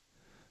ticket,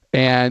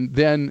 and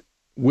then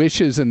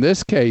wishes, in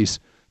this case,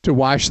 to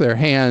wash their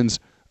hands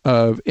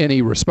of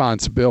any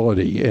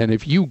responsibility. And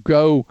if you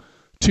go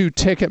to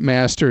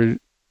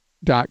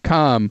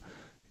Ticketmaster.com,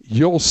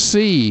 you'll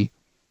see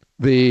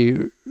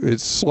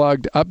it's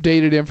slugged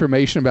updated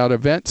information about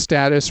event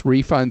status,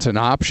 refunds, and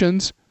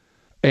options.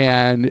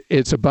 And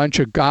it's a bunch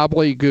of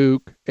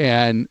gobbledygook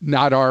and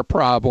not our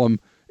problem.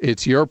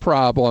 It's your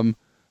problem.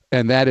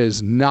 And that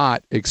is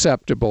not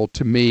acceptable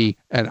to me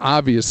and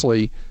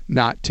obviously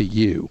not to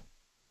you.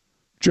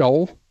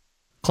 Joel?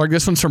 Clark,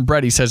 this one's from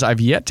Brett. He says, I've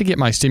yet to get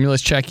my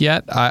stimulus check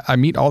yet. I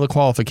meet all the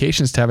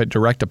qualifications to have it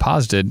direct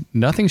deposited.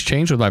 Nothing's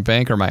changed with my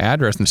bank or my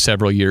address in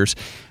several years,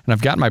 and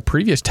I've gotten my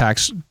previous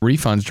tax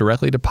refunds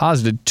directly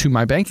deposited to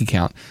my bank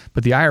account.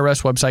 But the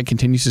IRS website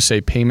continues to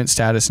say payment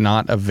status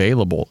not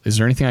available. Is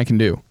there anything I can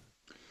do?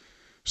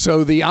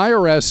 So the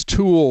IRS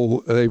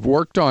tool they've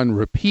worked on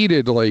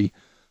repeatedly,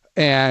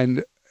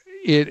 and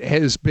it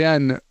has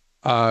been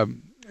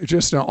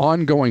just an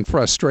ongoing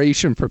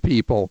frustration for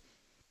people.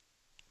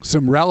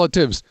 Some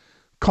relatives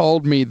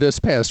called me this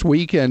past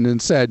weekend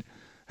and said,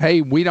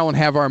 hey, we don't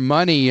have our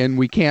money and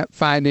we can't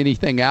find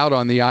anything out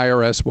on the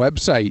IRS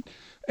website.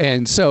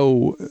 And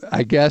so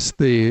I guess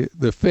the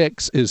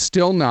fix is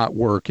still not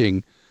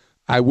working.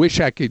 I wish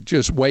I could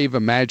just wave a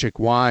magic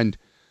wand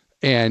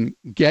and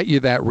get you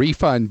that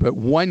refund. But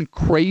one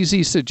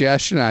crazy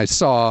suggestion I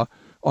saw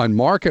on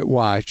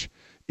MarketWatch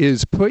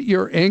is put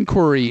your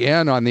inquiry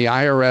in on the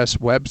IRS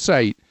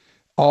website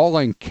all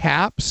in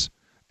caps,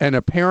 and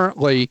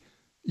apparently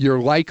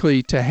you're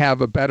likely to have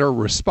a better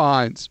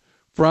response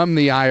from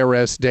the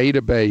IRS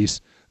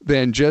database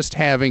than just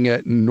having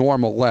it in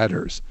normal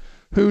letters.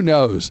 Who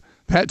knows?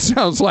 That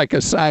sounds like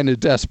a sign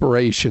of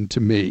desperation to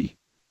me.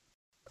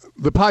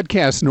 The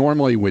podcast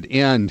normally would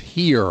end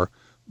here,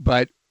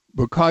 but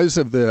because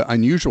of the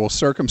unusual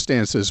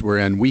circumstances we're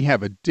in, we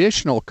have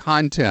additional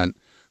content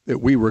that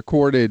we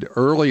recorded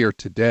earlier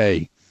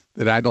today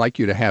that I'd like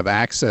you to have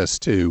access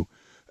to.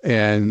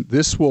 And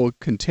this will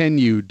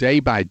continue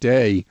day by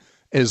day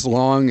as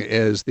long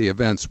as the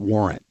events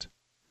warrant.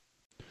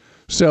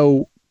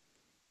 So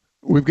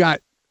we've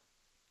got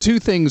two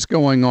things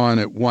going on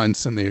at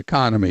once in the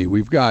economy.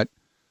 We've got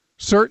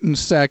certain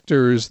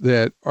sectors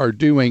that are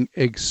doing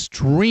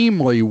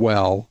extremely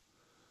well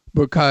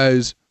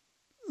because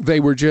they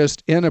were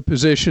just in a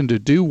position to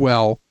do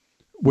well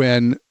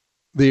when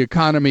the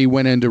economy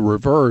went into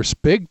reverse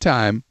big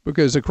time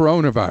because of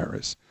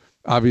coronavirus.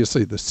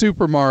 Obviously, the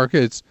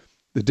supermarkets,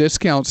 the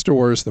discount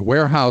stores, the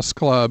warehouse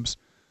clubs,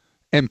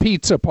 and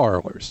pizza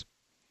parlors,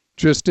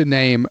 just to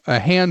name a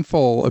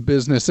handful of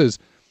businesses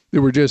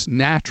that were just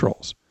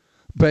naturals.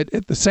 But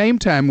at the same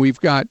time, we've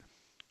got,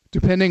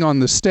 depending on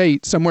the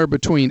state, somewhere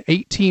between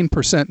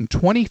 18% and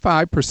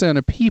 25%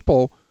 of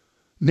people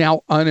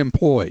now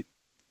unemployed.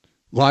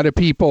 A lot of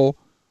people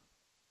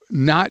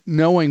not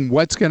knowing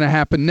what's going to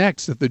happen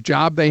next, if the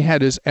job they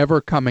had is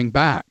ever coming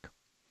back.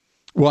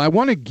 Well, I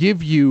want to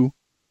give you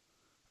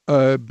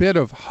a bit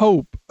of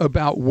hope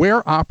about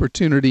where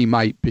opportunity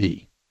might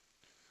be.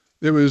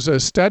 There was a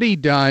study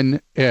done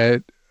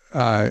at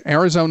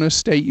Arizona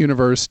State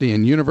University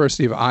and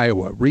University of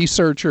Iowa.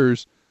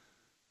 Researchers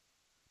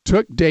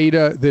took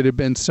data that had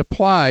been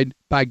supplied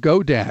by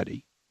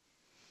GoDaddy,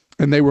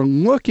 and they were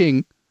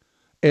looking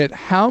at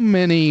how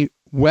many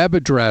web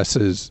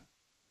addresses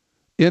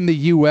in the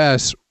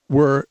U.S.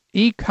 were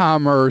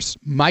e-commerce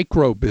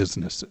micro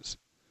businesses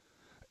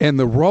and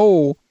the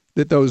role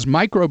that those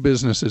micro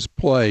businesses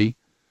play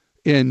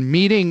in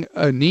meeting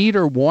a need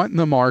or want in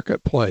the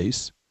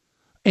marketplace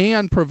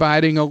and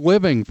providing a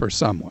living for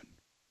someone.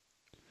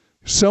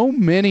 So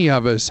many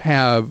of us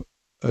have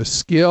a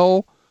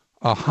skill,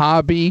 a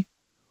hobby,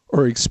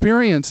 or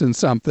experience in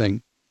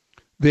something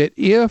that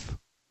if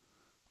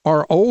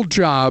our old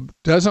job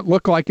doesn't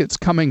look like it's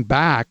coming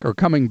back or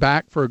coming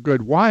back for a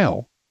good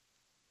while,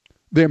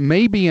 there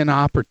may be an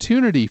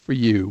opportunity for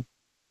you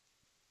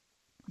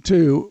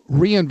to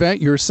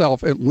reinvent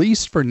yourself, at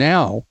least for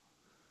now,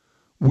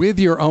 with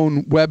your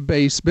own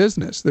web-based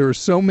business. There are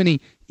so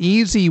many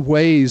easy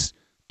ways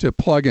to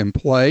plug and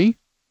play.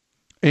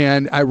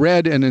 And I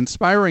read an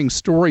inspiring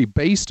story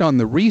based on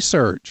the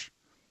research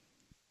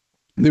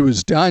that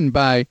was done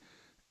by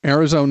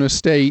Arizona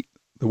State,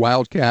 the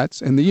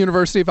Wildcats, and the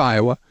University of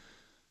Iowa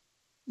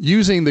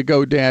using the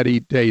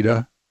GoDaddy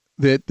data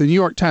that the New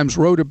York Times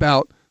wrote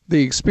about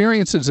the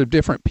experiences of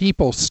different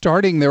people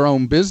starting their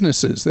own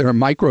businesses, their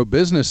micro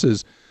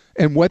businesses,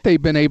 and what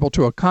they've been able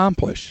to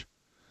accomplish.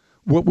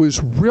 What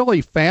was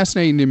really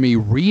fascinating to me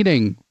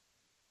reading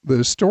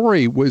the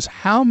story was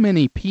how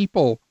many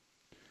people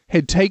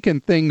had taken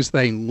things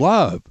they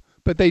love,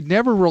 but they'd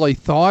never really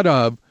thought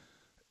of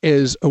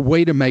as a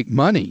way to make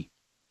money,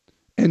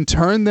 and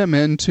turned them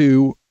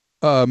into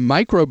a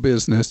micro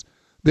business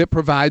that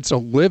provides a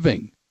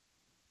living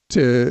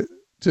to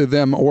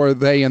them or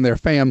they and their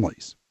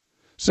families.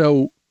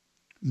 So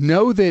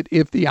know that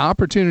if the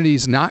opportunity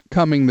is not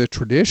coming the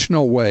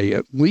traditional way,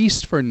 at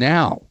least for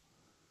now,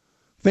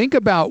 think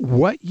about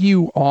what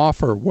you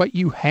offer, what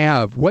you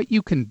have, what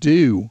you can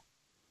do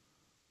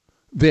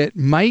that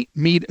might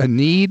meet a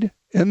need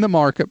in the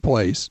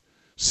marketplace.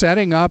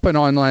 Setting up an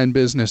online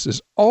business is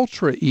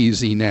ultra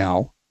easy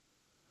now,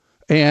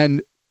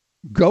 and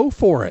go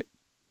for it.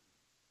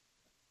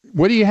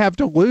 What do you have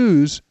to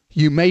lose?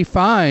 You may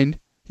find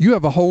you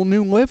have a whole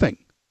new living.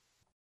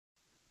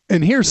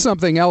 And here's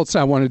something else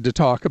I wanted to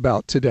talk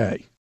about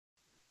today.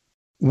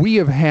 We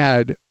have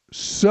had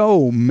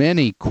so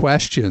many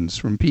questions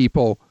from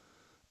people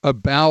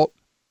about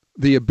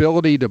the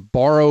ability to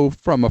borrow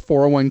from a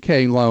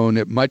 401k loan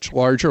at much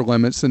larger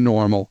limits than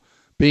normal,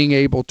 being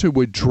able to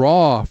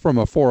withdraw from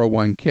a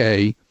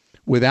 401k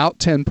without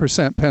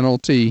 10%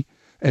 penalty,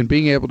 and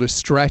being able to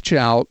stretch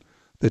out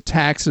the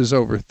taxes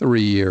over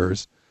 3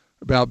 years,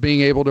 about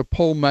being able to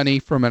pull money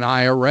from an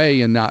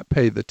IRA and not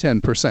pay the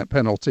 10%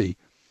 penalty.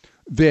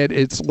 That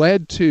it's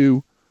led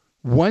to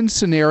one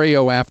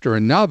scenario after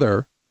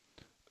another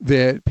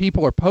that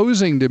people are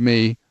posing to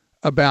me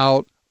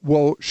about,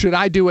 well, should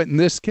I do it in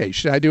this case?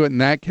 Should I do it in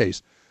that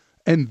case?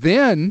 And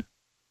then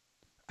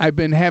I've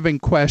been having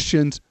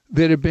questions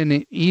that have been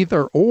an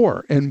either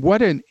or. And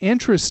what an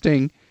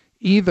interesting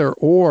either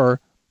or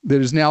that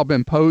has now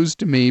been posed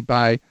to me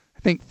by, I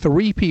think,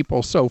 3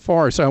 people so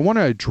far. So I want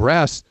to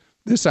address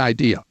this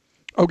idea.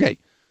 Okay,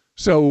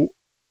 so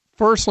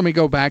first, let me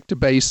go back to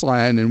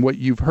baseline and what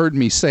you've heard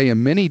me say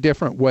in many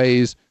different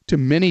ways to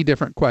many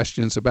different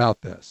questions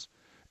about this.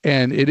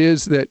 And it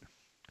is that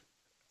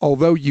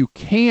although you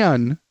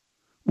can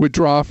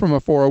withdraw from a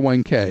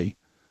 401k,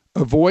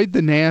 avoid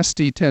the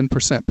nasty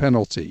 10%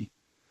 penalty,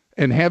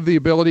 and have the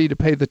ability to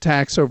pay the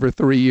tax over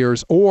 3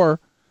 years, or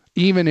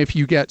even if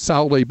you get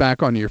solidly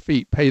back on your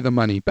feet, pay the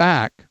money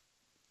back,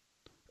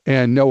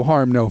 and no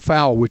harm, no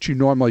foul, which you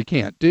normally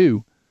can't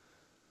do,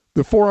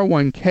 the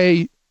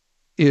 401k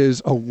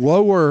is a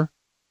lower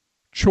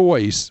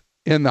choice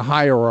in the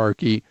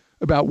hierarchy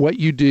about what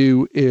you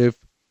do if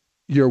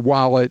your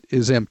wallet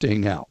is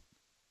emptying out.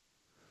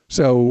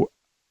 So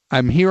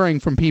I'm hearing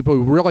from people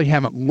who really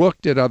haven't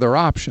looked at other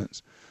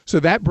options. So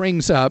that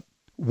brings up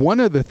one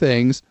of the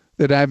things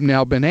that I've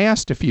now been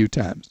asked a few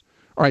times.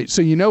 All right,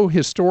 so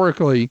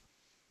historically,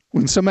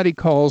 when somebody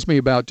calls me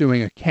about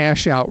doing a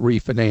cash out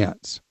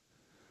refinance,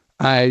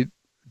 I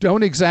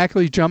don't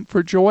exactly jump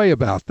for joy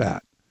about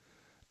that.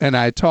 and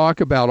I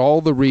talk about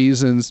all the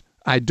reasons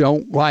I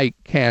don't like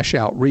cash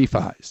out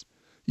refis.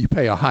 You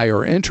pay a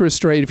higher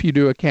interest rate if you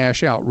do a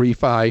cash out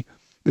refi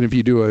than if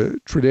you do a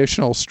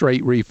traditional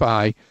straight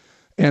refi.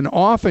 And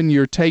often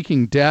you're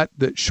taking debt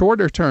that's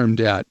shorter term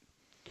debt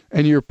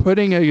and you're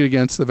putting it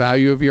against the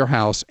value of your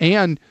house,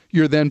 and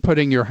you're then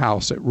putting your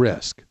house at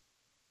risk.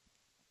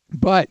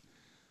 But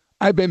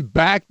I've been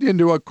backed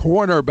into a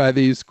corner by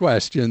these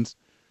questions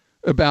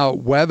about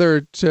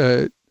whether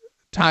to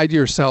tide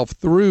yourself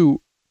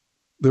through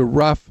the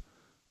rough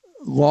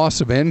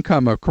loss of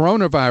income of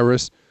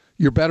coronavirus.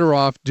 You're better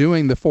off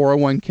doing the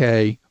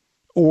 401k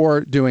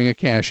or doing a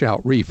cash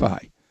out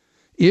refi.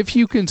 If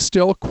you can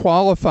still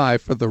qualify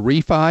for the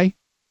refi,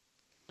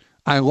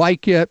 I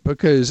like it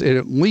because it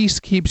at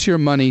least keeps your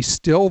money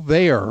still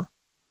there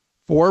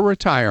for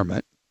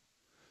retirement,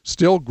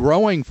 still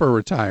growing for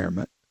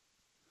retirement.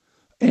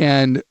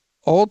 And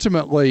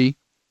ultimately,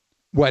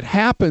 what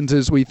happens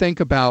is we think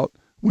about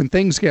when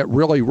things get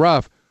really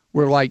rough,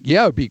 we're like,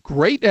 yeah, it'd be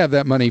great to have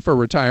that money for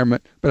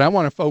retirement, but I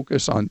want to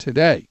focus on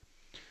today.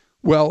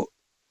 Well,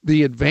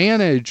 the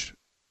advantage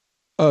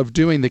of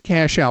doing the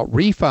cash out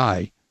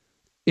refi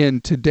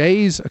in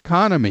today's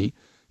economy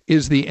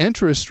is the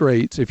interest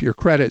rates, if your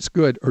credit's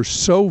good, are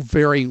so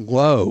very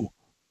low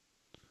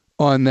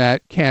on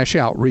that cash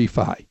out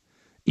refi.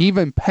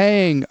 Even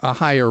paying a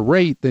higher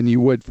rate than you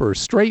would for a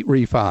straight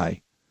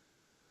refi,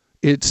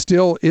 it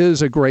still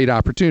is a great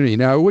opportunity.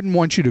 Now, I wouldn't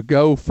want you to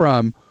go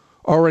from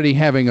already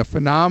having a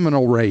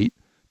phenomenal rate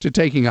to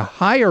taking a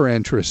higher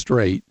interest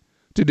rate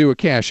to do a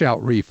cash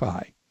out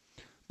refi.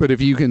 But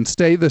if you can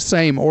stay the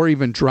same or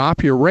even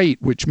drop your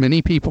rate, which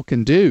many people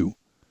can do,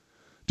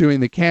 doing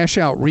the cash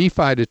out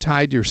refi to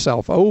tide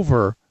yourself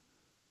over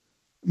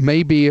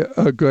may be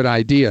a good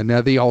idea.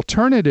 Now, the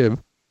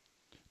alternative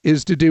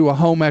is to do a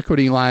home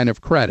equity line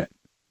of credit.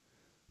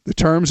 The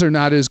terms are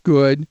not as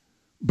good,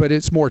 but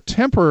it's more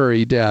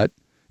temporary debt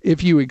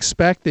if you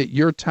expect that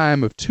your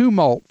time of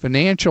tumult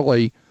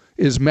financially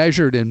is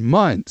measured in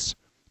months.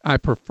 I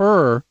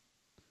prefer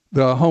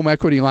the home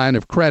equity line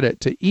of credit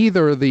to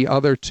either of the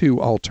other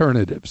two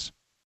alternatives.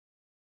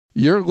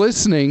 You're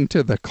listening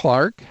to The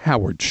Clark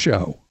Howard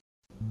Show.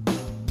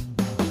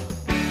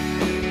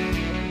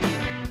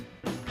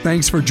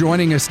 Thanks for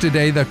joining us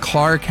today. The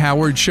Clark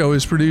Howard Show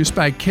is produced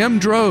by Kim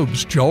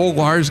Drobes, Joel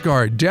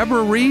Larsgaard,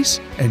 Deborah Reese,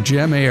 and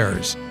Jim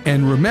Ayers.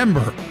 And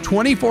remember,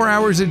 24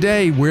 hours a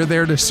day, we're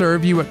there to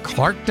serve you at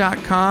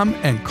clark.com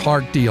and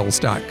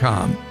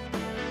clarkdeals.com.